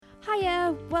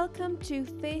Hello, welcome to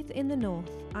Faith in the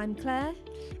North. I'm Claire.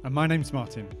 And my name's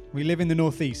Martin. We live in the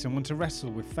Northeast and want to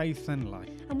wrestle with faith and life.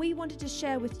 And we wanted to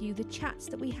share with you the chats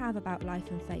that we have about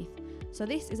life and faith. So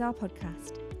this is our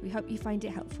podcast. We hope you find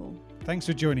it helpful. Thanks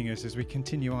for joining us as we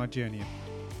continue our journey.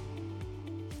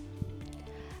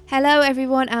 Hello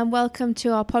everyone and welcome to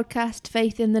our podcast,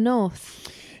 Faith in the North.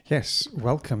 Yes,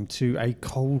 welcome to a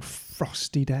cold,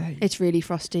 frosty day. It's really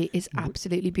frosty. It's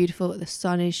absolutely beautiful. The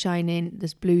sun is shining.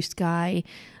 There's blue sky.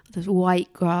 There's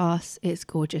white grass. It's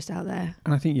gorgeous out there.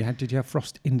 And I think did you have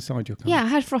frost inside your car? Yeah, I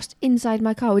had frost inside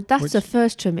my car. That's a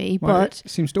first for me, but... It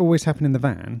seems to always happen in the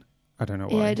van. I don't know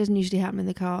why. Yeah, it doesn't usually happen in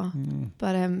the car.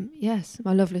 But yes,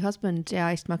 my lovely husband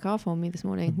iced my car for me this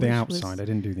morning. The outside, I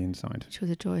didn't do the inside. Which was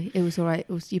a joy. It was all right.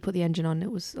 You put the engine on,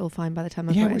 it was all fine by the time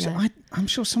I got in there. I'm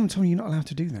sure someone told me you're not allowed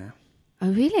to do that.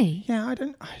 Oh, really? Yeah,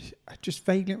 I just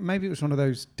vaguely, maybe it was one of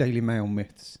those Daily Mail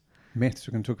myths. We're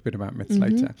going to talk a bit about myths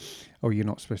later. Oh, you're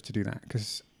not supposed to do that.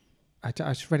 Because I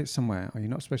just read it somewhere. Oh, you're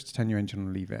not supposed to turn your engine on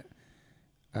and leave it.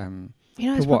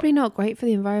 It's probably not great for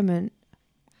the environment.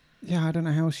 Yeah, I don't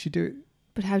know how else you do it.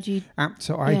 But how do you...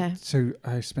 So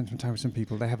I spent some time with some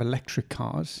people. They have electric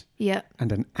cars. Yeah.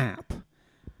 And an app.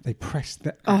 They press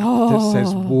the app that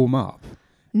says warm up.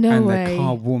 No way. And their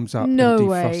car warms up and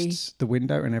defrosts the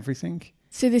window and everything.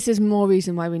 So this is more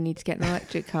reason why we need to get an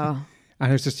electric car.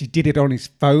 And it was just, he did it on his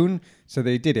phone. So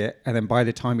they did it. And then by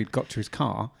the time he'd got to his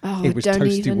car, it was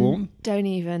toasty warm. Don't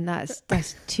even.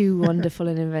 That's too wonderful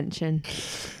an invention.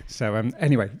 So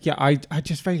anyway, yeah, I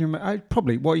just vaguely remember.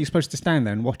 What are you supposed to stand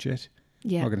there and watch it?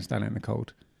 Yeah. I'm not going to stand out in the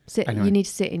cold. Anyway. You need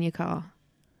to sit in your car.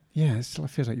 Yeah, it still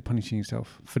feels like you're punishing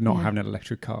yourself for not having an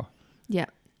electric car. Yeah.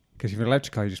 Because if you're an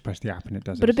electric car, you just press the app and it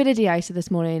does it. But a bit of de-icer this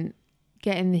morning,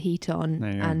 getting the heat on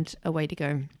and away to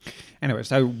go. Anyway,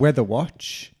 so Weather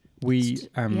Watch. So we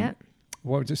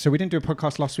didn't do a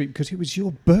podcast last week because it was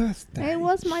your birthday. It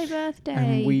was my birthday.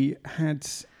 And we had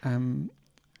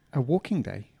a walking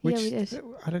day. Which, we did.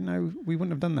 I don't know, we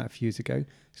wouldn't have done that a few years ago.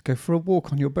 Let's go for a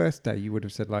walk on your birthday. You would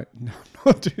have said no, I'm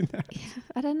not doing that. Yeah,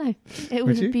 I don't know. It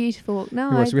was a beautiful walk.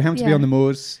 No, so we happened to be on the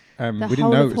moors. We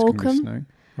didn't know it was going to be snow.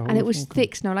 And it was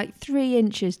thick snow, like 3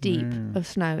 inches deep of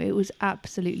snow. It was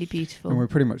absolutely beautiful. And we're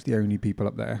pretty much the only people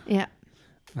up there. Yeah.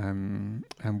 And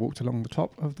walked along the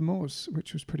top of the moors,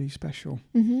 which was pretty special.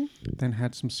 Mm-hmm. Then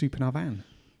had some soup in our van.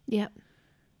 Yeah.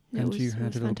 And you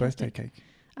had a little birthday cake.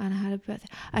 And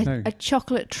I had a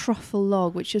chocolate truffle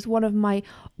log, which is one of my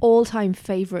all-time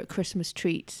favourite Christmas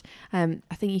treats. I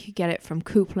think you could get it from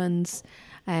Coupland's.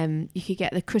 You could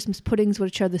get the Christmas puddings,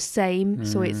 which are the same.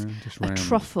 So it's a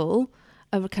truffle,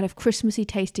 a kind of Christmassy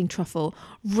tasting truffle,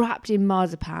 wrapped in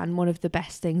marzipan, one of the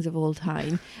best things of all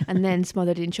time, and then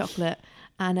smothered in chocolate.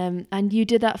 And you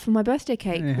did that for my birthday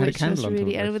cake, which was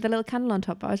really with a little candle on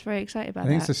top. I was very excited about that. I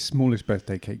think it's the smallest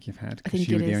birthday cake you've had because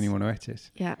you were the only one who ate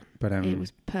it. Yeah, but it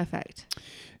was perfect.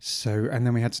 So, and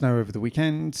then we had snow over the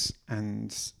weekend,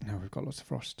 and now we've got lots of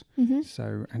frost. Mm-hmm.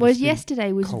 So, whereas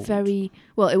yesterday was cold. it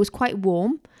was quite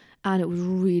warm. And it was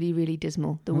really, really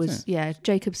dismal.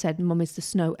 Jacob said, Mum, is the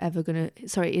sun ever going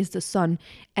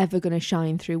to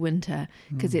shine through winter?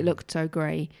 Because it looked so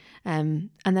grey.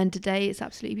 And then today it's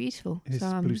absolutely beautiful. It's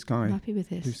blue sky. I'm happy with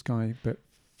this. Blue sky, but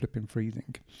flipping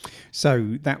freezing.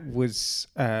 So that was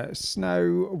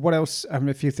snow. What else?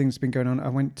 A few things have been going on. I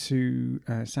went to,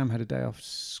 Sam had a day off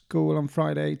school on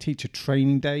Friday, teacher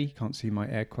training day. Can't see my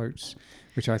air quotes,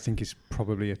 which I think is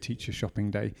probably a teacher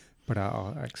shopping day. But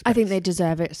I think they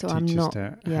deserve it, so I'm not.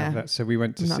 Have that. So we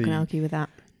went to see. I'm not going to argue with that.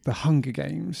 The Hunger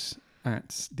Games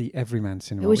at the Everyman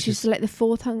Cinema. Which is like the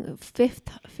fifth Hunger Games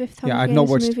movie. Yeah, I'd not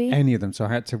watched any of them, so I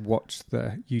had to watch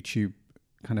the YouTube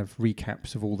kind of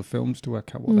recaps of all the films to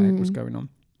work out what the heck was going on.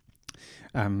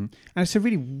 And it's a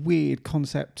really weird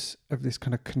concept of this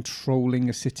kind of controlling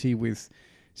a city with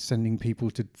sending people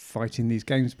to fight in these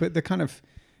games, but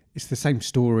it's the same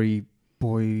story.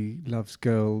 Boy loves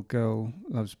girl, girl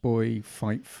loves boy,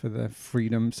 fight for their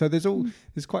freedom. So there's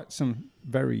quite some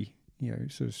very,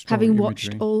 sort of strong Having imagery.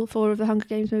 watched all 4 of the Hunger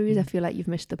Games movies, I feel like you've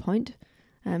missed the point.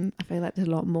 I feel like there's a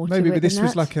lot more to it. Maybe, but this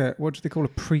was like what do they call a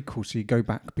prequel? So you go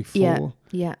back before.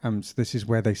 Yeah. So this is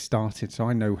where they started. So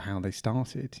I know how they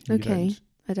started. Okay,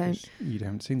 I don't. You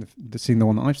haven't seen the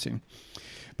one that I've seen.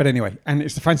 But anyway, and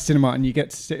it's the fancy cinema, and you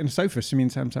get to sit in a sofa. So me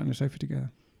and Sam sat in a sofa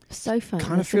together. Sofa.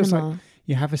 Kind of feels like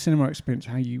you have a cinema experience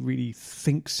how you really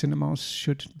think cinemas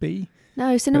should be.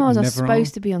 No, cinemas are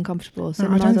supposed to be uncomfortable.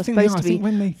 Cinemas are supposed to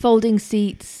be folding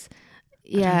seats,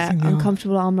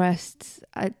 uncomfortable armrests.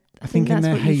 I think in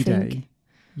their heyday,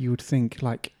 you would think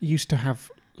like used to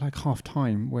have like half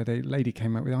time where the lady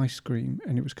came out with ice cream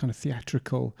and it was kind of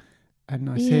theatrical. And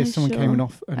I see someone came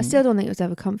off. And I still don't think it was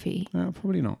ever comfy.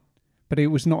 Probably not. but it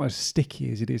was not as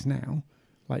sticky as it is now.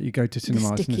 Like you go to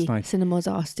cinemas and it's like cinemas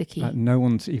are sticky. Like no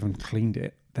one's even cleaned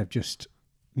it.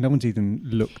 No one's even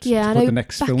looked to put the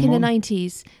next film on. Back in the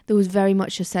 90s, there was very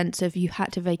much a sense of you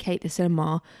had to vacate the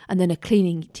cinema and then a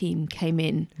cleaning team came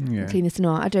in and cleaned the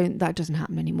cinema. That doesn't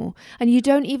happen anymore. And you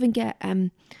don't even get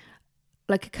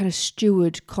like a kind of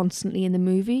steward constantly in the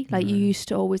movie. Like you used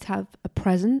to always have a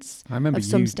presence of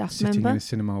some staff member. Sitting in the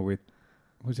cinema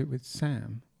was it with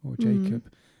Sam or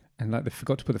Jacob? And like they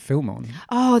forgot to put the film on.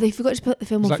 Oh, they forgot to put the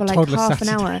film on for like half an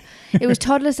hour. It was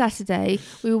Toddler Saturday.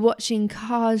 We were watching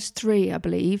Cars 3, I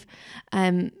believe.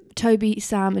 Toby,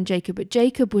 Sam and Jacob. But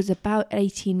Jacob was about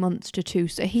 18 months to 2.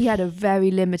 So he had a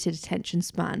very limited attention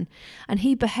span. And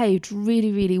he behaved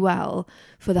really, really well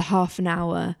for the half an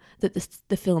hour that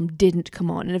the film didn't come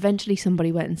on. And eventually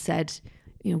somebody went and said,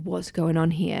 you know, what's going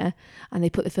on here? And they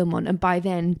put the film on. And by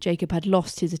then, Jacob had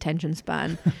lost his attention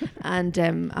span and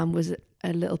was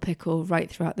a little pickle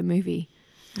right throughout the movie.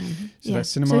 That's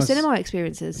cinema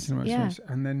experiences. Experience.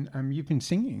 And then you've been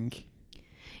singing.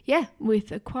 Yeah,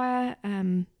 with a choir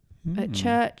at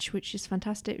church, which is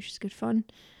fantastic, which is good fun.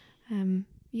 I'm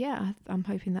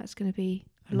hoping that's going to be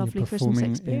a lovely Christmas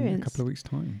experience. In a couple of weeks'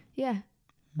 time. Yeah.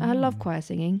 I love choir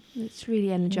singing. It's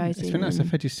really energizing. It's been nice.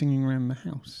 I've heard you singing around the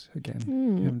house again.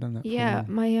 You haven't done that for a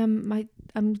while.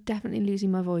 I'm definitely losing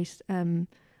my voice.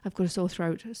 I've got a sore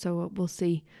throat, so we'll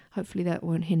see. Hopefully that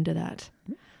won't hinder that.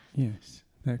 Yes,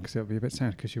 because it'll be a bit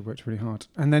sad because you worked really hard.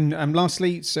 And then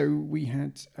lastly, so we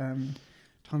had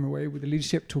time away with the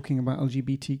leadership talking about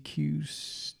LGBTQ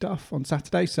stuff on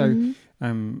Saturday. So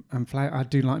I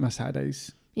do like my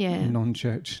Saturdays. Yeah.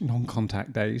 Non-church,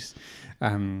 non-contact days.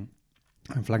 I'm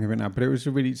flagging a bit now, but it was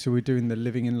so we're doing the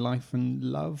Living in Life and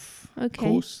Love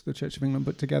course the Church of England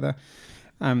put together.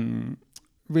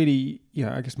 Really,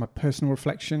 I guess my personal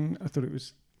reflection, I thought it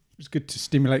was good to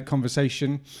stimulate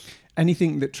conversation.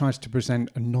 Anything that tries to present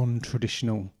a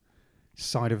non-traditional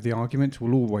side of the argument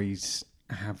will always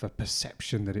have a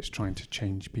perception that it's trying to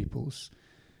change people's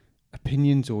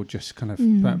opinions or just kind of...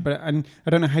 But I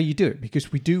don't know how you do it,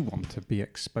 because we do want to be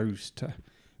exposed to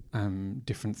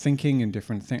different thinking and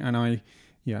different things. And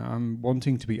I'm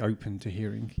wanting to be open to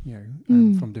hearing,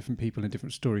 from different people and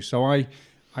different stories. So I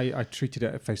treated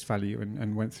it at face value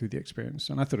and went through the experience,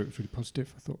 and I thought it was really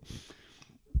positive. I thought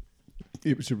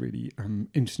it was a really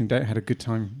interesting day. I had a good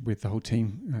time with the whole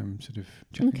team, sort of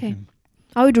chatting. Okay.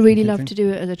 I would really love to do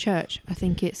it as a church. I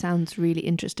think it sounds really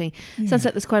interesting. Yeah. Sounds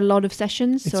like there's quite a lot of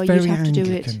sessions, so you'd have to do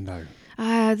it. Though.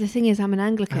 The thing is, I'm an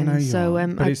Anglican, so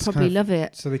I'd probably love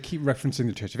it. So they keep referencing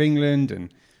the Church of England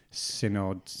and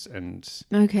synods and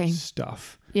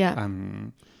stuff. Yeah.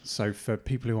 So for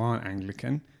people who aren't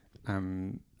Anglican,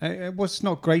 it was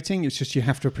not grating. It's just you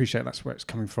have to appreciate that's where it's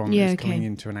coming from. Yeah, it's coming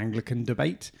into an Anglican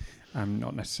debate,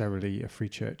 not necessarily a Free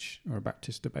Church or a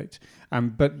Baptist debate.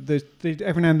 But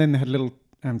every now and then they had little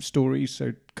stories,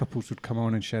 so couples would come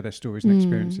on and share their stories and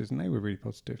experiences, and they were really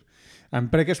positive.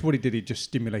 But I guess what he just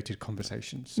stimulated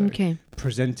conversations. So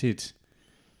presented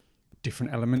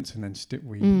different elements, and then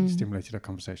we stimulated our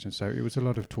conversation. So it was a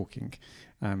lot of talking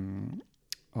on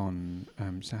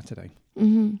Saturday.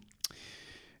 Mm-hmm.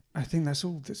 I think that's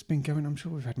all that's been going on. I'm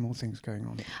sure we've had more things going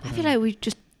on. I feel like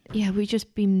we've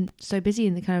just been so busy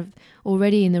in the kind of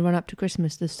already in the run up to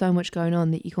Christmas. There's so much going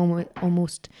on that you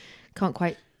almost can't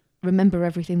quite remember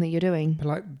everything that you're doing. But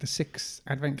like the 6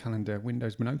 Advent calendar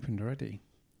window's been opened already.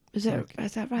 Is that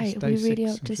right? Are we really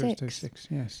up to 6? Day 6,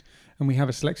 yes. And we have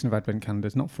a selection of Advent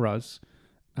calendars, not for us,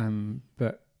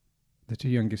 but the 2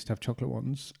 youngest have chocolate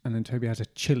ones, and then Toby has a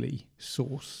chili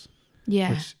sauce. Yeah.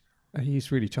 Which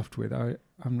he's really chuffed with.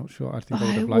 I'm not sure. I think I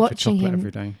would have liked a chocolate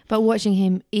every day. But watching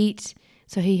him eat,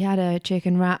 so he had a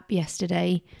chicken wrap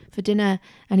yesterday for dinner,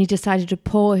 and he decided to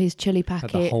pour his chili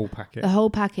packet, the whole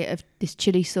packet of this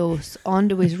chili sauce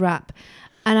onto his wrap.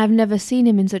 And I've never seen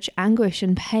him in such anguish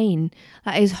and pain.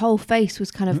 Like his whole face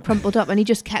was kind of crumpled up, and he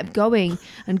just kept going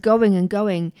and going and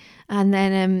going. And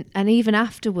then, and even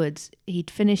afterwards,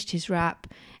 he'd finished his wrap.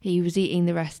 He was eating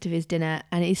the rest of his dinner,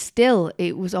 and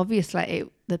it was obvious, like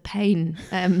the pain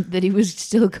that he was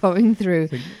still going through.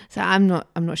 So I'm not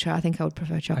sure. I think I would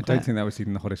prefer chocolate. I don't think that was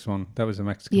even the hottest one. That was a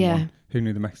Mexican one. Who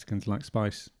knew the Mexicans like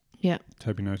spice? Yeah,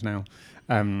 Toby knows now.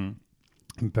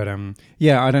 But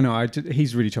I don't know.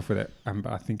 He's really chuffed with it.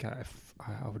 But I think I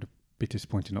would be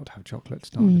disappointed not to have chocolate to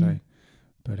start the day.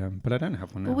 But I don't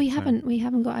have one now. Well, we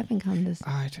haven't got Advent calendars.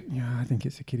 I think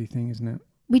it's a kiddie thing, isn't it?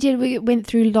 We did. We went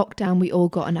through lockdown. We all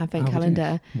got an Advent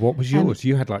calendar. What was yours?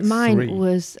 You had like mine 3. Mine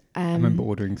was... I remember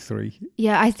ordering 3.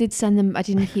 Yeah, I did send them. I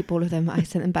didn't keep all of them. I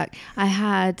sent them back. I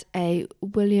had a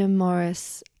William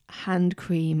Morris hand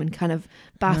cream and kind of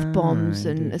bath bombs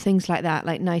and things like that,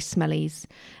 like nice smellies.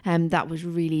 That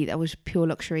was pure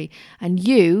luxury. And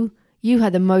you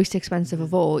had the most expensive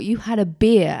of all. You had a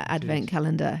beer advent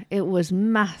calendar. It was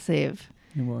massive.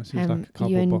 It was like a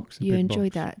cardboard box. You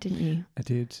enjoyed that, didn't you? I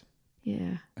did.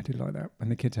 Yeah. I did like that. And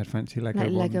the kids had fancy Lego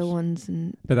like ones. Lego ones.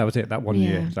 But that was it, that one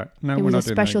year. It was like, no, it we're was not a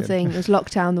special thing. It was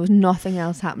lockdown. There was nothing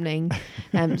else happening.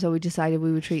 So we decided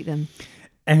we would treat them.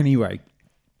 Anyway,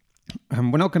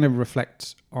 we're not going to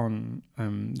reflect on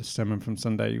the sermon from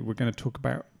Sunday. We're going to talk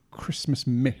about Christmas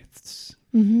myths.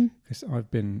 Because I've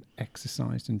been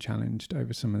exercised and challenged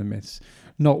over some of the myths.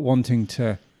 Not wanting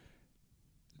to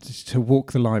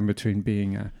walk the line between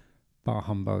being a bar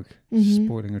humbug,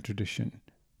 spoiling a tradition,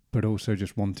 but also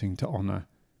just wanting to honour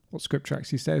what Scripture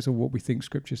actually says or what we think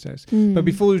Scripture says. But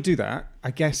before we do that,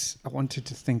 I guess I wanted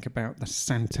to think about the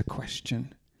Santa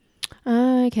question.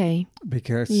 Okay.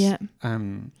 Because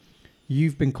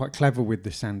you've been quite clever with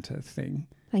the Santa thing.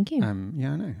 Thank you.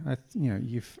 Yeah, I know.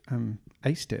 You've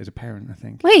aced it as a parent, I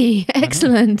think. Wait,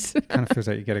 excellent. Kind of feels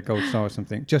like you get a gold star or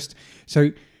something. Just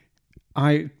so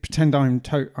I pretend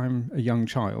I'm a young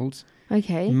child.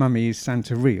 Okay. Mummy, is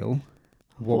Santa real?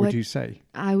 What would you say?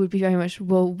 I would be very much,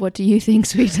 well, what do you think,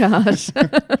 sweetheart?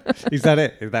 Is that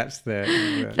it? That's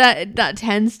the... That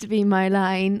tends to be my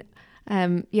line.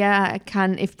 I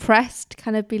can, if pressed,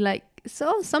 kind of be like,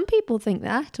 so some people think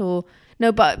that, or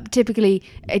no, but typically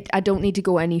I don't need to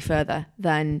go any further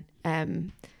than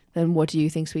what do you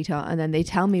think, sweetheart? And then they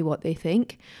tell me what they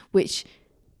think, which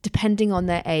depending on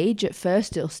their age, at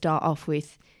first it'll start off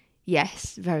with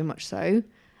yes, very much so.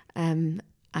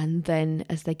 And then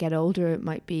as they get older, it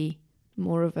might be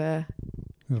more of a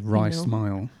wry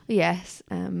smile. Yes.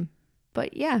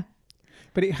 But yeah.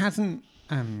 But it hasn't,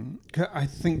 I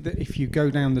think that if you go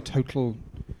down the total,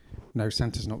 no,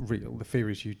 Santa's not real, the fear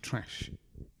is you trash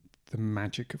the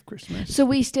magic of Christmas. So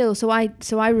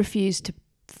I refuse to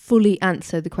fully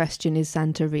answer the question, is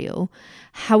Santa real?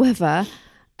 However,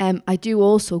 I do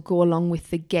also go along with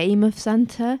the game of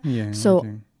Santa. Yeah. So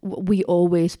we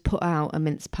always put out a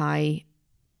mince pie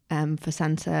for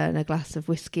Santa and a glass of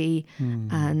whiskey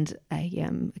and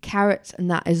a carrot, and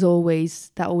that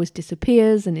always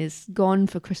disappears and is gone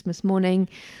for Christmas morning.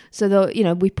 So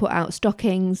we put out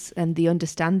stockings, and the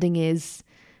understanding is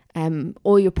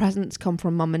all your presents come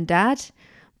from mum and dad,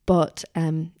 but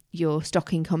your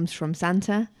stocking comes from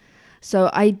Santa. So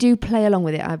I do play along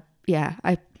with it. I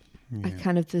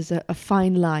kind of, there's a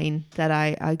fine line that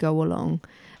I go along.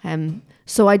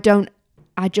 So I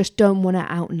just don't want to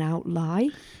out and out lie.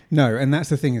 No, and that's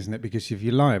the thing, isn't it? Because if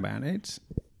you lie about it,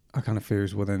 I kind of fear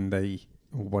as well, then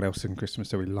what else in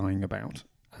Christmas are we lying about?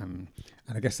 And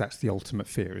I guess that's the ultimate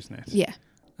fear, isn't it? Yeah.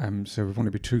 So we want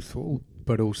to be truthful,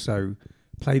 but also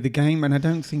play the game. And I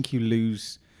don't think you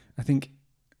lose. I think,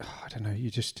 I don't know,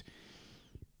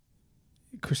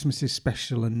 Christmas is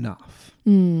special enough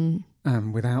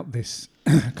without this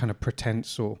kind of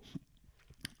pretense or,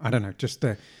 I don't know, just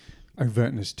the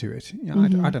overtness to it.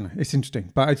 I don't know. It's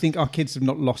interesting. But I think our kids have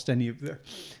not lost any of the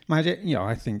magic.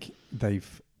 I think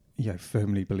they've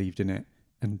firmly believed in it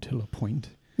until a point.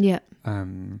 Yeah.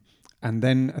 And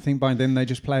then I think by then they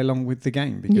just play along with the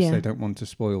game because they don't want to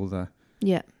spoil the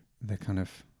kind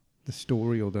of the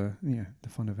story or the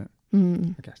fun of it,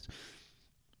 I guess.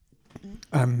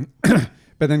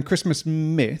 But then Christmas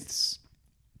myths.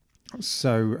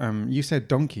 So you said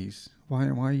donkeys. Why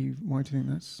do you think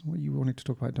that's what you wanted to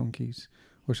talk about, donkeys?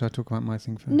 Or should I talk about my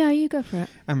thing first? No, you go for it.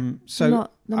 So I'm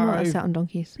not set on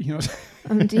donkeys.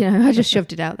 I just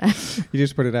shoved it out there. You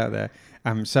just put it out there.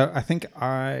 So I think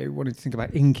I wanted to think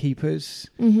about innkeepers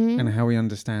and how we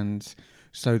understand.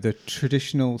 So the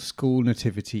traditional school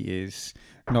nativity is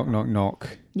knock, knock,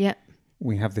 knock. Yeah.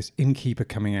 We have this innkeeper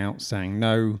coming out saying,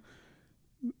 no,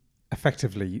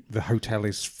 effectively the hotel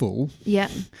is full. Yeah.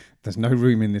 There's no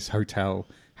room in this hotel.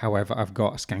 However, I've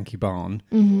got a skanky barn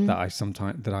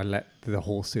that I let the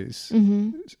horses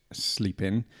sleep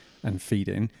in and feed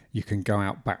in. You can go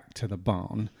out back to the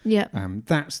barn. Yeah.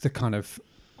 That's the kind of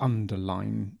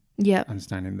underlying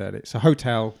understanding that it's a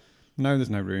hotel. No,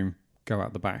 there's no room. Go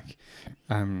out the back.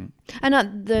 And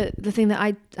the thing that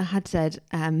I had said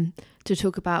to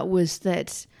talk about was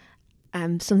that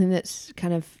something that's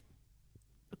kind of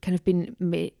been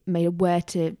made aware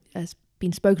to has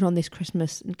been spoken on this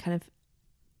Christmas and kind of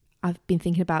I've been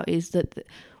thinking about is that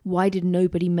why did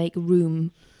nobody make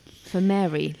room for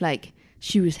Mary? Like,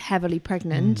 she was heavily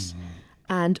pregnant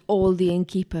and all the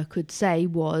innkeeper could say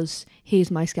was, here's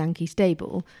my skanky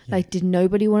stable. Yeah. Like, did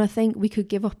nobody want to think we could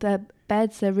give up their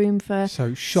beds, their room for...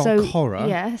 So, horror.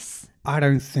 Yes. I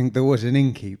don't think there was an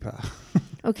innkeeper.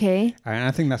 Okay. And I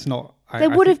think that's not There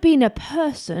would have been a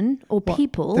person or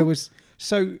people. There was.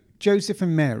 So Joseph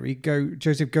and Mary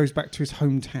Joseph goes back to his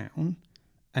hometown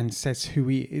and says who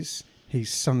he is.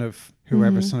 He's son of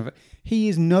whoever, son of. He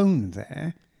is known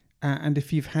there. And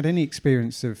if you've had any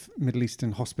experience of Middle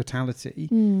Eastern hospitality,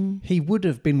 he would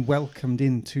have been welcomed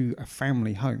into a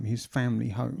family home. His family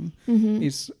home.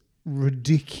 It's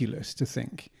ridiculous to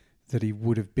think that he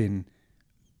would have been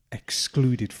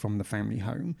excluded from the family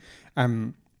home.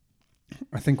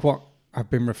 I think what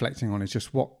I've been reflecting on is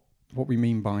just what we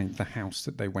mean by the house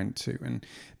that they went to. And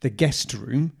the guest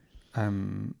room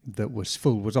that was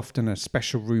full was often a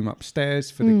special room upstairs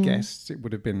for the guests. It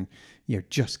would have been,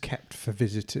 just kept for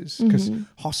visitors because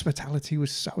hospitality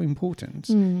was so important.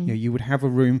 You would have a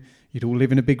room, you'd all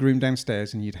live in a big room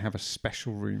downstairs, and you'd have a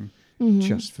special room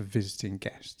just for visiting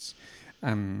guests.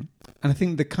 And I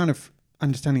think the kind of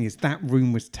understanding is that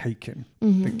room was taken.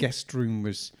 The guest room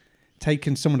was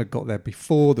taken. Someone had got there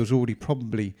before. There was already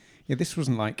probably, this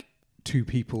wasn't like two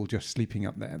people just sleeping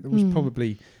up there. There was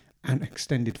probably an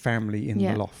extended family in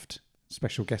the loft,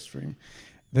 special guest room.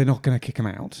 They're not going to kick them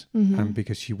out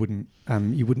because you wouldn't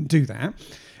do that.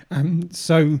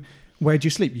 So where do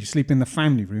you sleep? You sleep in the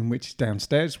family room, which is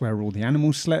downstairs, where all the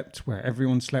animals slept, where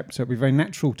everyone slept. So it'd be very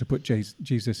natural to put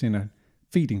Jesus in a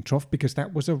feeding trough because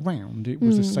that was around. It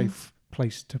was a safe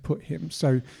place to put him.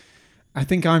 So I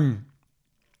think I'm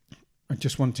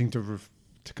just wanting to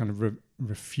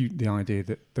refute the idea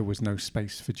that there was no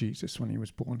space for Jesus when he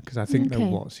was born, because I think there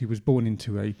was. He was born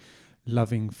into a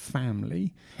loving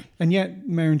family, and yet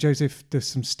Mary and Joseph, there's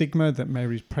some stigma that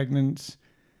Mary's pregnant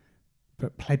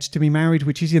but pledged to be married,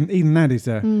 which is even that is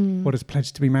what does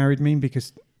pledged to be married mean?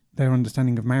 Because their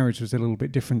understanding of marriage was a little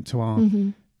bit different to our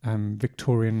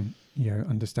Victorian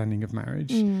understanding of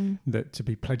marriage. That to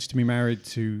be pledged to be married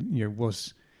to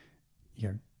was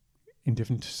in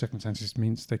different circumstances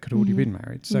means they could already been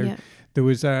married. So there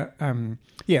was a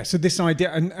so this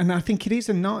idea, and I think it is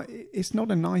it's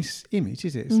not a nice image,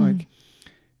 is it? It's like,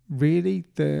 really,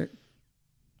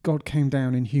 God came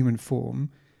down in human form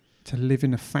to live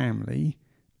in a family,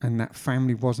 and that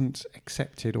family wasn't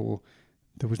accepted, or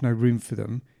there was no room for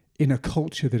them in a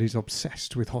culture that is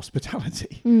obsessed with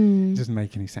hospitality. It doesn't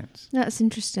make any sense. That's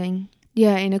interesting.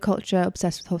 Yeah, in a culture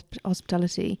obsessed with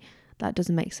hospitality, that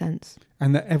doesn't make sense.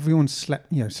 And that everyone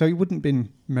slept, so it wouldn't have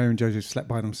been Mary and Joseph slept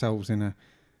by themselves in a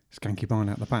skanky barn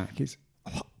out the back. It's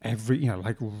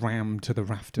like rammed to the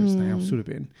rafters the house would have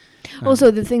been.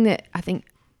 Also, the thing that I think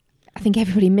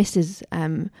everybody misses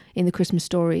in the Christmas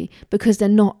story, because they're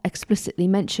not explicitly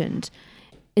mentioned,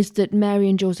 is that Mary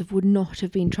and Joseph would not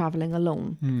have been travelling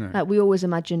alone. No. Like we always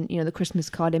imagine, the Christmas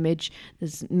card image,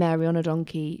 there's Mary on a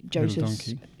donkey,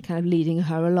 Joseph's kind of leading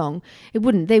her along. It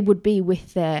wouldn't. They would be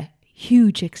with their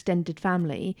huge extended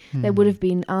family. There would have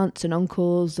been aunts and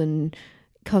uncles and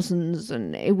cousins,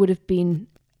 and it would have been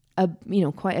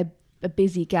quite a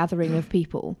busy gathering of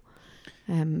people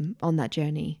on that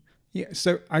journey. Yeah,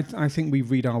 so I think we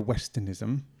read our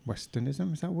Westernism, is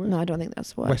that a word? No, I don't think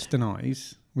that's a word. Western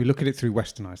eyes. We look at it through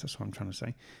Western eyes, that's what I'm trying to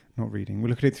say. Not reading. We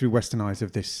look at it through Western eyes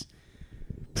of this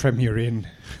Premier Inn.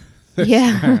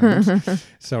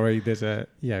 Sorry, there's a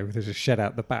shed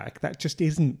out the back. That just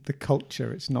isn't the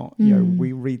culture. It's not,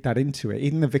 we read that into it.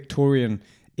 Even the Victorian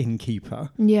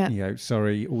innkeeper,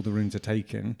 sorry, all the rooms are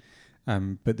taken,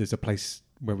 but there's a place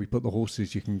where we put the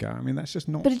horses you can go. I mean, that's just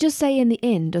not... But it does say in the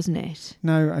inn, doesn't it?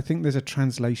 No, I think there's a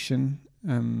translation.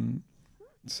 Okay.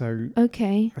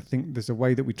 I think there's a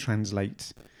way that we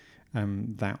translate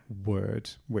that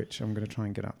word, which I'm going to try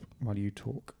and get up while you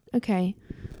talk. Okay.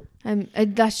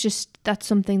 That's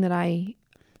something that I...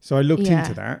 So I looked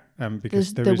into that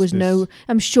because there was no...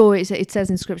 I'm sure it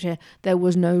says in scripture there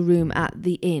was no room at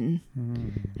the inn.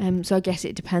 So I guess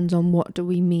it depends on what do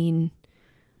we mean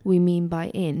by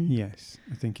inn. Yes,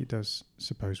 I think it does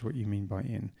suppose what you mean by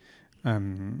inn.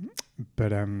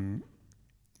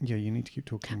 You need to keep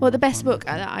talking. Well, the best book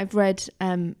that I've read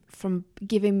from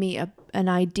giving me an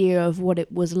idea of what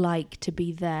it was like to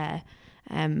be there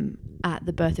at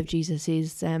the birth of Jesus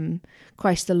is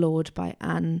Christ the Lord by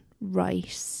Anne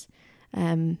Rice.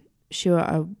 Sure,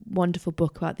 a wonderful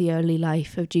book about the early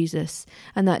life of Jesus,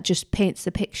 and that just paints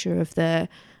the picture of the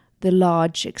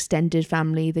large extended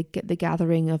family, the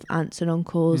gathering of aunts and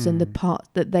uncles, and the part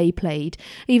that they played.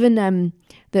 Even the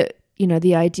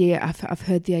idea, I've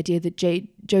heard the idea that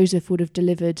Joseph would have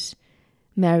delivered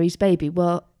Mary's baby.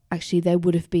 Well, actually, there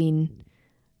would have been,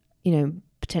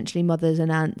 potentially mothers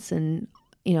and aunts and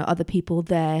other people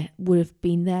there would have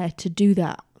been there to do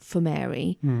that for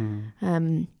Mary.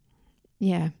 How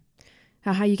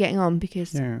are you getting on?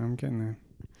 Because I'm getting there.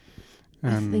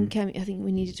 I think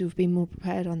we needed to have been more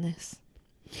prepared on this.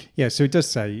 Yeah, so it does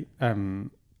say,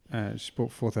 she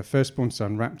brought forth her firstborn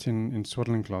son, wrapped in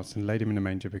swaddling cloths, and laid him in a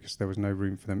manger because there was no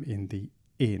room for them in the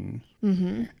inn.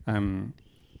 Mm-hmm.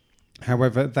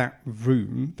 However, that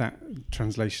room, that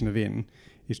translation of inn,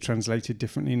 is translated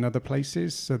differently in other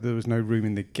places. So there was no room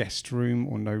in the guest room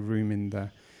or no room in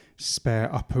the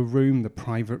spare upper room, the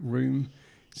private room.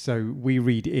 So we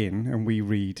read inn and we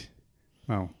read,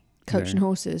 well... Coach and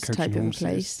horses type of a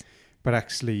place. But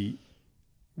actually,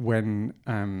 when...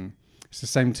 it's the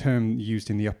same term used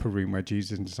in the upper room where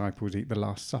Jesus and disciples eat the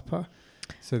Last Supper.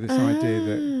 So this idea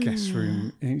that guest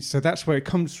room... So that's where it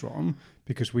comes from,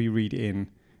 because we read inn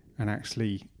and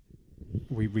actually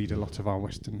we read a lot of our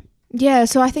Western... Yeah,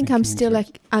 so I think I'm still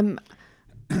like...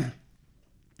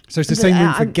 So it's the same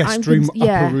room for guest room,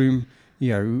 upper room,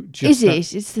 Just is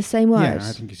it? It's the same word? Yeah,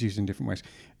 I think it's used in different ways.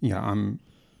 Yeah, I'm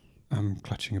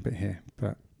clutching a bit here,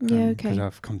 but... okay. Because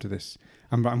I've come to this.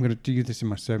 I'm going to do this in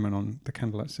my sermon on the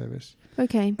candlelight service.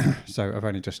 Okay. So I've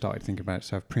only just started thinking about it,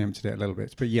 so I've preempted it a little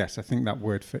bit. But yes, I think that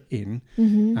word for inn,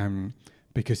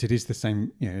 because it is the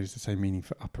same, it is the same meaning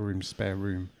for upper room, spare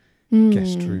room,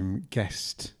 guest room,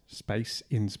 guest space,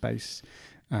 inn space.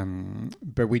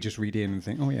 But we just read in and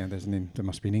think, oh yeah, there's an inn, there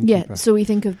must be an innkeeper. Yeah, so we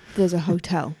think of there's a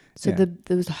hotel. So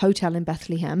there was a hotel in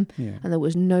Bethlehem, and there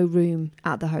was no room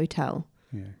at the hotel.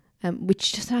 Yeah.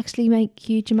 Which doesn't actually make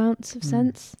huge amounts of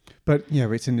sense. But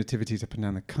it's in nativities up and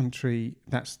down the country.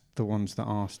 That's the ones that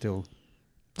are still...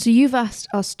 So you've asked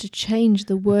us to change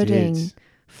the wording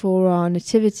for our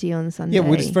nativity on Sunday. Yeah,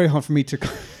 well, it's very hard for me to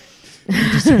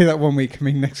say that one week. I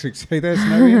mean, next week say there's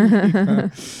no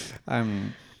innkeeper.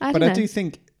 But I do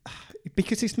think,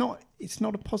 because it's not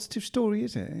a positive story,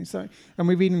 is it? It's like, and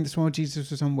we're reading this while Jesus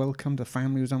was unwelcomed, the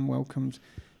family was unwelcomed,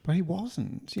 but he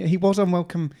wasn't. Yeah, he was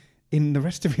unwelcome in the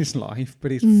rest of his life,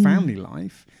 but his family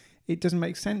life, it doesn't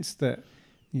make sense that,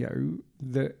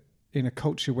 that in a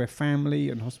culture where family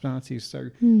and hospitality is so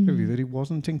heavy, that he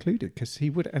wasn't included, because he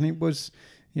would, and it was,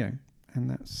 and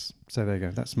that's, so there you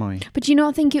go, that's my... But do you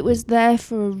not think it was there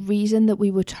for a reason that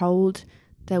we were told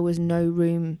there was no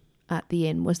room at the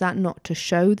inn? Was that not to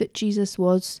show that Jesus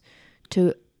was,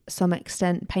 to some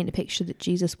extent, paint a picture that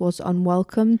Jesus was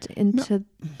unwelcomed into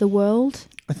the world?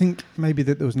 I think maybe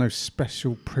that there was no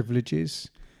special privileges,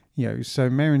 so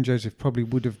Mary and Joseph probably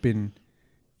would have been,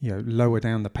 lower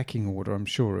down the pecking order, I'm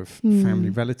sure, of family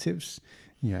relatives,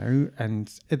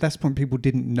 and at that point people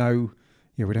didn't know,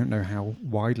 we don't know how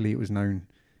widely it was known,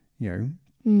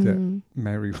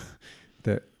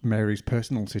 that Mary's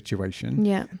personal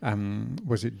situation,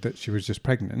 was it that she was just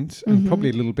pregnant, and probably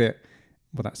a little bit,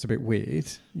 well, that's a bit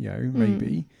weird,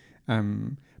 maybe.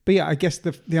 But yeah, I guess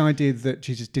the idea that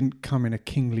Jesus didn't come in a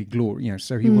kingly glory,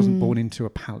 so he wasn't born into a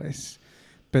palace,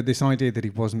 but this idea that he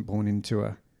wasn't born into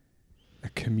a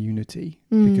community,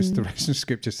 because the rest of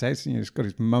Scripture says, he's got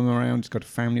his mum around, he's got a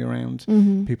family around,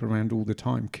 people around all the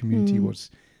time. Community was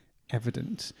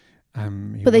evident.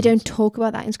 But they don't talk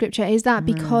about that in Scripture. Is that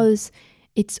because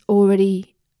it's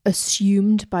already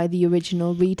assumed by the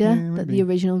original reader, that the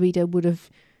original reader would have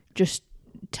just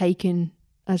taken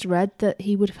as read that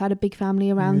he would have had a big family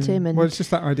around him? And well, it's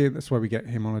just that idea, that's why we get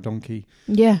him on a donkey.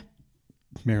 Yeah.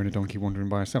 Mary on a donkey wandering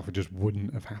by herself. It just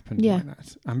wouldn't have happened like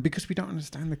that. Because we don't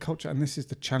understand the culture, and this is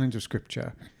the challenge of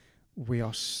Scripture, we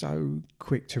are so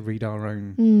quick to read our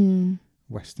own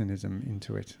Westernism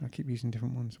into it. I keep using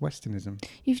different ones. Westernism.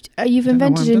 You've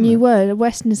invented a new word.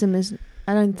 Westernism is,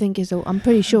 I don't think is, I'm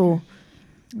pretty sure.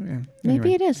 Yeah.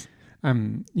 Maybe it is.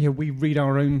 We read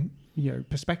our own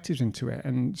perspectives into it,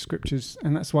 and Scriptures,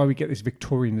 and that's why we get this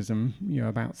Victorianism,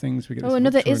 about things. We get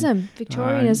another ism.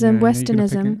 Victorianism,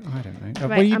 Westernism. I don't know.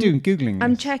 What are you doing? Googling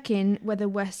I'm this? checking whether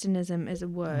Westernism is a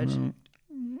word.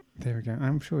 There we go.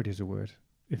 I'm sure it is a word.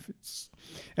 If it's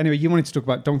anyway, you wanted to talk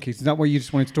about donkeys. Is that what you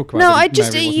just wanted to talk about? No, I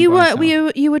just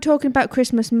you were talking about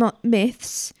Christmas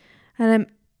myths, and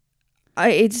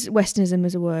it's Westernism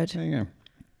as a word. There you go.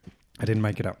 I didn't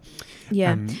make it up.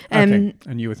 Yeah. Okay.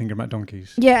 And you were thinking about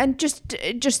donkeys. Yeah, and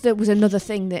just there was another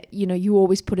thing that, you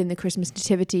always put in the Christmas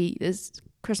nativity. There's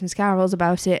Christmas carols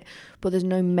about it, but there's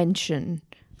no mention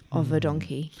of a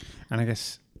donkey. And I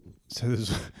guess, so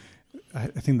there's, I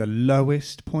think the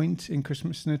lowest point in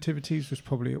Christmas nativities was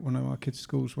probably at one of our kids'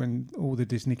 schools when all the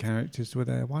Disney characters were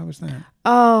there. Why was that?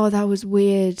 Oh, that was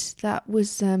weird. That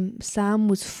was, Sam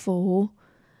was 4,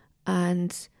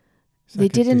 and they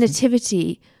did a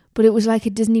nativity, but it was like a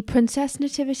Disney princess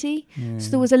nativity. Yeah.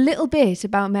 So there was a little bit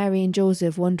about Mary and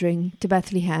Joseph wandering to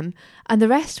Bethlehem, and the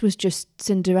rest was just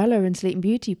Cinderella and Sleeping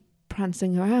Beauty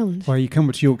prancing around. Well, you come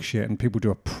to Yorkshire and people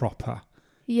do a proper,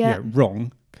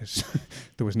 wrong, because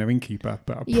there was no innkeeper,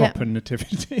 but a proper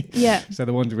nativity. Yeah. So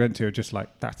the ones we went to are just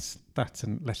like, that's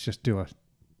and let's just do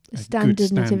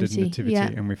standard nativity. Yeah.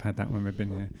 And we've had that when we've been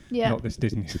here. Yeah. Not this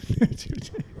Disney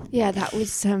nativity. Yeah, that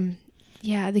was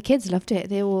the kids loved it.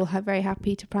 They all were very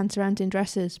happy to prance around in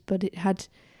dresses, but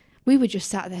we were just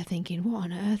sat there thinking, what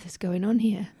on earth is going on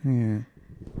here? Yeah.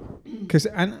 Because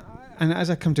and as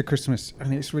I come to Christmas,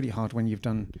 and it's really hard when you've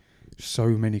done so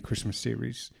many Christmas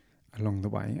series along the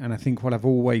way, and I think what I've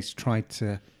always tried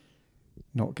to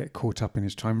not get caught up in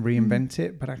is try and reinvent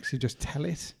it, but actually just tell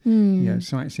it.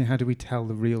 So actually, how do we tell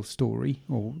the real story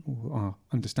or our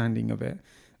understanding of it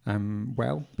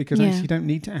well? Because actually you don't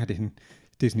need to add in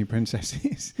Disney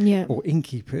princesses or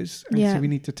innkeepers. Actually, we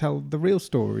need to tell the real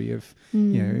story of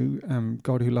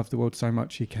God who loved the world so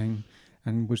much he came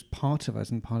and was part of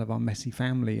us and part of our messy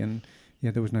family, and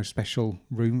there was no special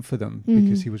room for them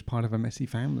because he was part of a messy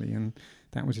family, and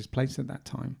that was his place at that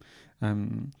time.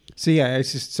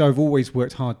 It's just so I've always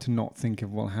worked hard to not think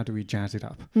of, well, how do we jazz it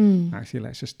up? Actually,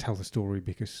 let's just tell the story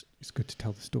because it's good to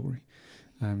tell the story.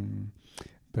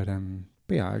 But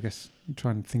I guess try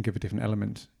and think of a different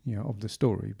element, of the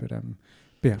story. But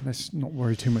let's not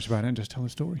worry too much about it and just tell the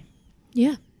story.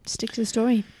 Yeah, stick to the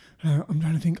story. I'm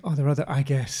trying to think, are there other, I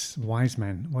guess, wise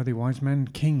men? Were they wise men?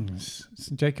 Kings.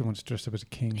 So Jacob wants to dress up as a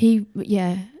king.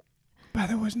 But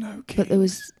there was no king. But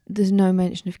there's no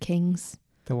mention of kings.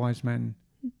 The wise men.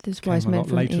 There's wise men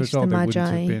from later East, as well. the They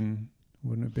Magi.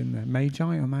 wouldn't have been there.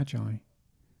 Magi or Magi?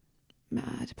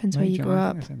 It depends where you grew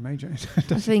up. I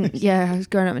think, I was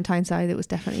growing up in Tyneside. It was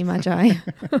definitely Magi.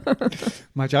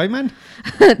 Magi man?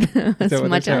 That's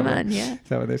Magi man, yeah. Is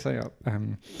that what they say up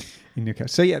in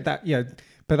Newcastle? So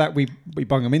but that we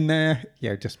bung them in there,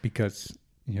 just because,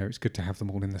 it's good to have them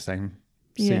all in the same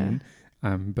scene.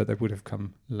 But they would have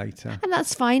come later. And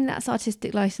that's fine. That's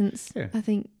artistic license. Yeah. I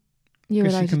think you're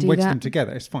allowed to do that. Because you can wedge them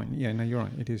together. It's fine. Yeah, no, you're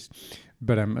right. It is.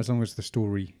 But as long as the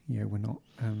story,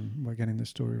 we're getting the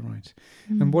story right.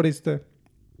 And what is the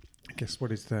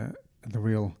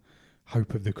real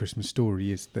hope of the Christmas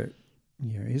story is that,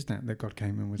 that God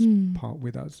came and was part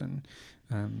with us and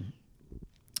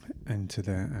to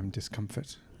the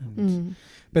discomfort.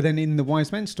 But then in the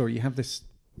wise men story, you have this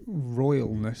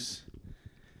royalness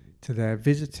to their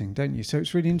visiting, don't you? So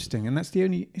it's really interesting, and is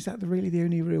that really the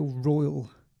only real royal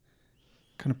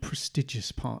kind of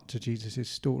prestigious part to Jesus'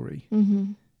 story?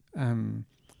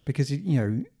 Because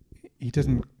he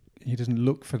doesn't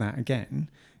look for that again.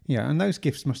 And those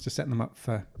gifts must have set them up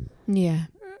for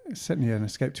certainly an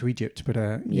escape to Egypt, but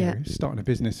starting a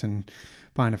business and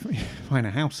buying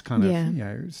a house kind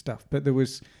of stuff. But there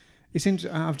was, it seems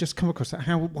I've just come across that.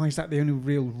 Why is that the only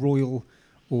real royal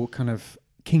or kind of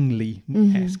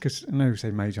kingly-esque? Because I know you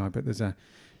say Magi, but there's a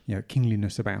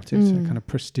kingliness about it, a kind of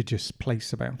prestigious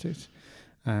place about it,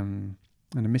 and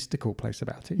a mystical place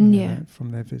about it from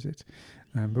their visit.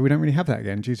 But we don't really have that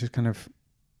again. Jesus kind of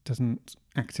doesn't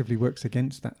actively works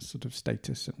against that sort of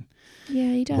status and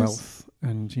he does. Wealth,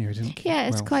 and he doesn't keep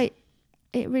wealth.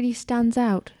 It really stands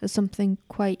out as something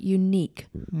quite unique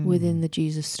within the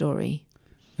Jesus story.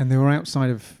 And they were outside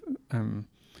of kind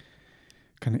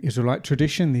of Israelite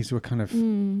tradition. These were kind of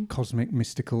cosmic,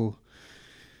 mystical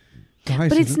guys.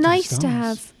 But it's nice to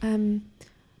have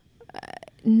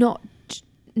not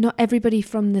everybody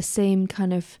from the same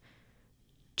kind of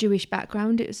Jewish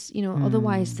background. It's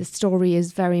otherwise the story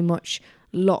is very much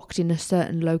locked in a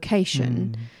certain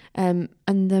location. And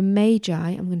the Magi,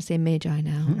 I'm going to say Magi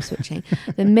now, I'm switching.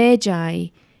 The Magi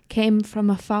came from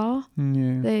afar.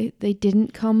 They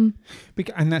didn't come.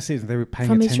 And that's it. They were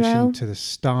paying attention Israel. To the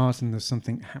stars, and there's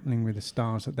something happening with the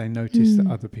stars that they noticed that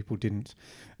other people didn't.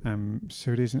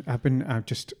 So it isn't. I've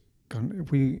just gone.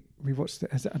 We watched.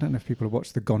 I don't know if people have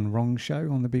watched the Gone Wrong show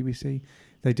on the BBC.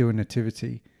 They do a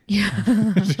nativity. Yeah,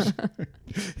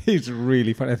 it's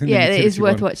really funny. I think it is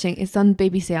worth watching. It's on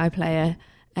BBC iPlayer.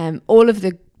 All of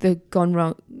the Gone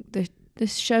Wrong, the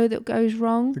show that goes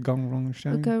wrong. The Gone Wrong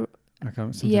show. I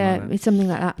can't. It's something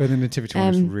like that. But the nativity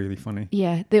one is really funny.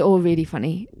 Yeah, they're all really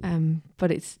funny.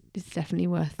 But it's definitely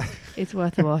worth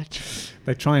a watch.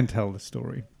 They try and tell the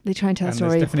story. But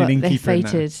they're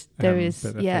fated. There is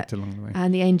faked along the way.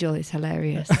 And the angel is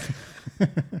hilarious.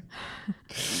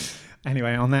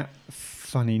 Anyway, on that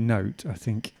funny note, I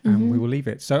think we will leave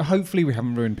it. So hopefully we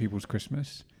haven't ruined people's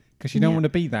Christmas, because you don't want to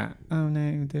be that. Oh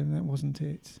no, that wasn't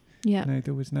it. Yeah. No,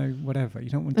 there was no whatever.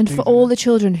 You don't want to. And for all the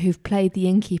children who've played the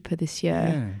innkeeper this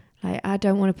year, I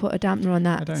don't want to put a dampener on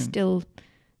that. Still,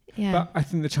 But I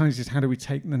think the challenge is, how do we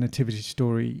take the nativity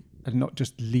story and not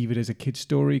just leave it as a kid's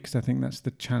story? Because I think that's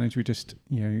the challenge. We just,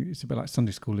 it's a bit like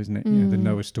Sunday school, isn't it? The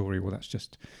Noah story. Well, that's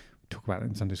just talk about it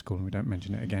in Sunday school and we don't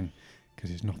mention it again.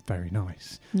 because it's not very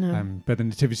nice. No. But the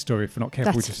nativity story, if we're not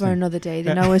careful, that's for another day.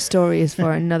 The Noah story is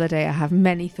for another day. I have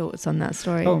many thoughts on that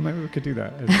story. Oh, maybe we could do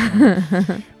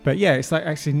that. But yeah, it's like,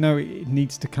 actually, no, it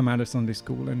needs to come out of Sunday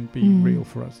school and be real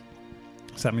for us.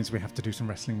 So that means we have to do some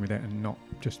wrestling with it and not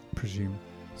just presume.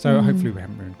 So hopefully we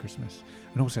haven't ruined Christmas.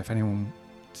 And also, if anyone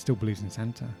still believes in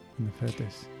Santa and they've heard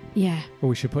this, well,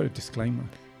 we should put a disclaimer.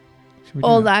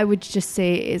 All that I would just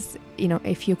say is,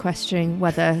 if you're questioning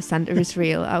whether Santa is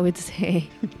real, I would say,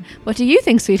 what do you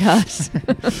think, sweetheart?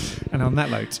 And on that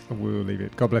note, we'll leave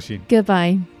it. God bless you.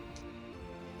 Goodbye.